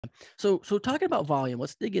So talking about volume,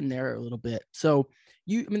 let's dig in there a little bit. So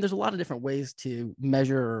there's a lot of different ways to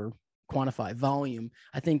measure or quantify volume.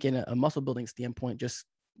 I think in a muscle building standpoint, just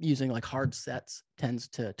using like hard sets tends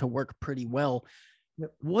to work pretty well.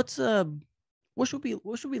 Yep. What should we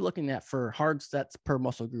be looking at for hard sets per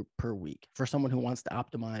muscle group per week for someone who wants to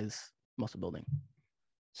optimize muscle building?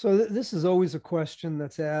 So this is always a question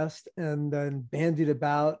that's asked and then bandied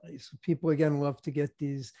about. So people again love to get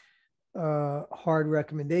these hard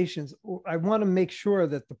recommendations. I want to make sure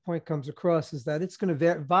that the point comes across is that it's going to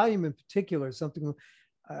vary. Volume in particular is something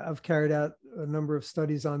I've carried out a number of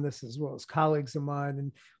studies on this as well as colleagues of mine,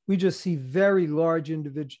 and we just see very large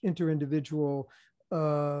inter-individual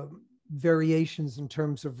variations in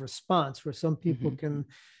terms of response, where some people can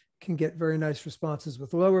get very nice responses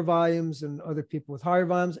with lower volumes and other people with higher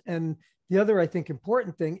volumes. And the other, I think,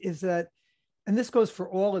 important thing is that, and this goes for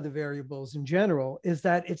all of the variables in general, is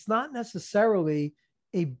that it's not necessarily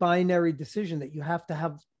a binary decision that you have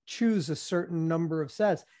to choose a certain number of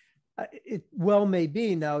sets. It well may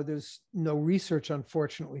be. Now, there's no research,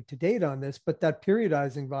 unfortunately, to date on this, but that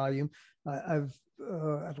periodizing volume,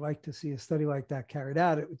 I'd like to see a study like that carried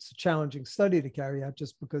out. It's a challenging study to carry out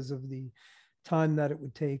just because of the time that it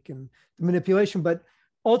would take and the manipulation. But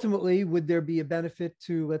ultimately, would there be a benefit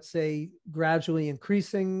to, let's say, gradually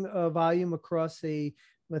increasing volume across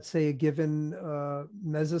let's say, a given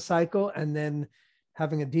mesocycle, and then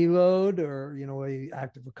having a deload or, a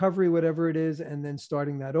active recovery, whatever it is, and then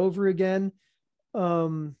starting that over again?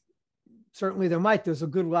 Certainly there's a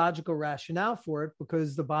good logical rationale for it,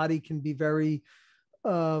 because the body can be very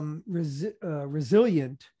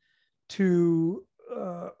resilient to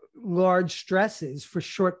large stresses for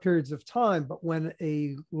short periods of time. But when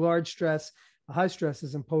a high stress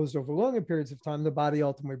is imposed over longer periods of time, the body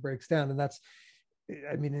ultimately breaks down. And that's,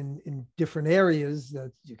 in different areas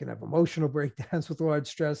that you can have emotional breakdowns with large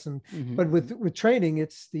stress. But with training,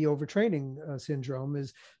 it's the overtraining syndrome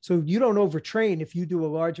is, so you don't overtrain if you do a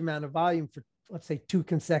large amount of volume for, let's say, 2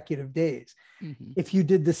 consecutive days. If you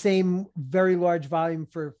did the same very large volume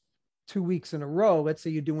for 2 weeks in a row, let's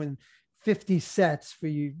say you're doing 50 sets for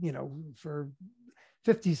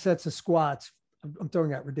 50 sets of squats. I'm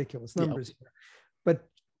throwing out ridiculous numbers here, but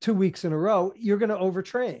 2 weeks in a row, you're going to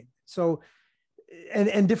overtrain. So,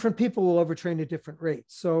 and different people will overtrain at different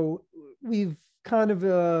rates. So we've kind of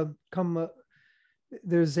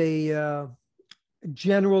there's a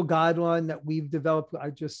general guideline that we've developed. I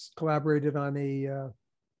just collaborated on a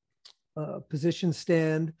position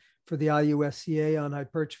stand for the IUSCA on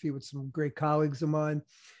hypertrophy with some great colleagues of mine,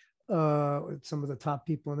 with some of the top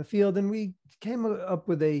people in the field. And we came up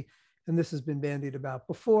with and this has been bandied about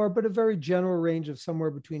before, but a very general range of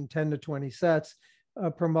somewhere between 10 to 20 sets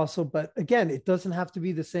per muscle. But again, it doesn't have to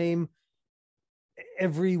be the same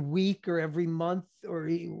every week or every month or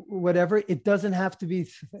whatever. It doesn't have to be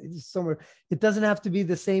somewhere. It doesn't have to be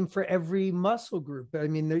the same for every muscle group.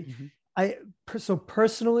 So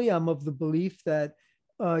personally, I'm of the belief that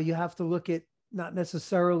you have to look at not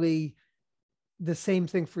necessarily the same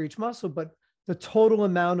thing for each muscle, but the total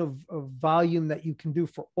amount of volume that you can do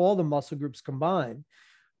for all the muscle groups combined.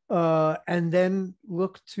 And then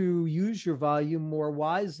look to use your volume more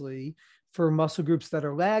wisely for muscle groups that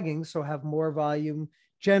are lagging. So have more volume.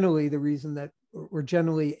 Generally, the reason that, or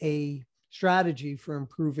generally a strategy for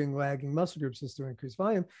improving lagging muscle groups is to increase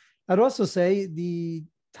volume. I'd also say the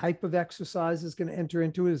type of exercise is going to enter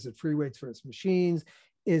into it. Is it free weights versus machines?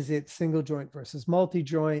 Is it single joint versus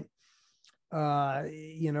multi-joint?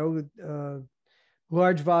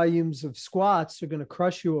 Large volumes of squats are going to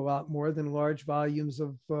crush you a lot more than large volumes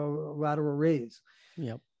of lateral raise.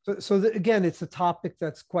 Yep. Again, it's a topic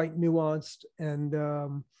that's quite nuanced, and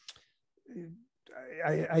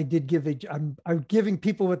I'm giving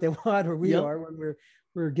people what they want, or we are, when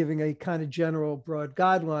we're giving a kind of general broad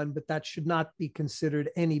guideline, but that should not be considered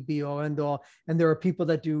any be all end all. And there are people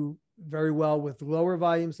that do very well with lower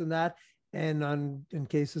volumes than that, and in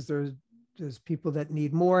cases there's people that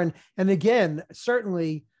need more. And again,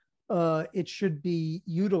 certainly it should be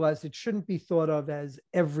utilized. It shouldn't be thought of as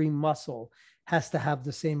every muscle has to have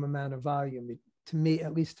the same amount of volume. To me,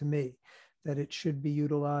 at least to me, that it should be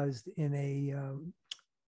utilized in a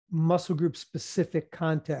muscle group specific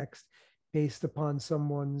context based upon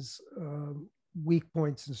someone's weak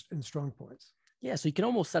points and strong points. Yeah. So you can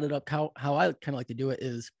almost set it up how I kind of like to do it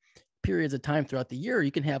is periods of time throughout the year. You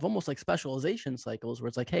can have almost like specialization cycles where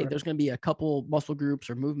it's like, hey, there's going to be a couple muscle groups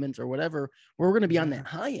or movements or whatever where we're going to be on that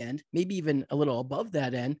high end, maybe even a little above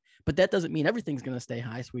that end, but that doesn't mean everything's going to stay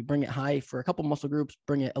high. So we bring it high for a couple muscle groups,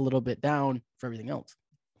 bring it a little bit down for everything else.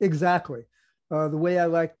 Exactly. The way I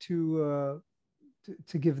like to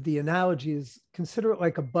to give the analogy is, consider it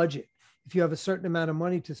like a budget. If you have a certain amount of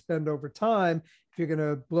money to spend over time, if you're going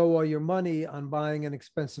to blow all your money on buying an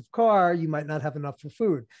expensive car, you might not have enough for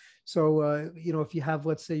food. So, if you have,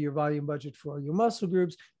 let's say, your volume budget for all your muscle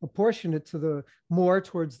groups, apportion it to the more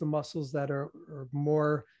towards the muscles that are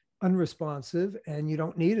more unresponsive, and you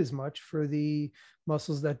don't need as much for the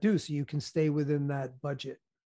muscles that do. So you can stay within that budget.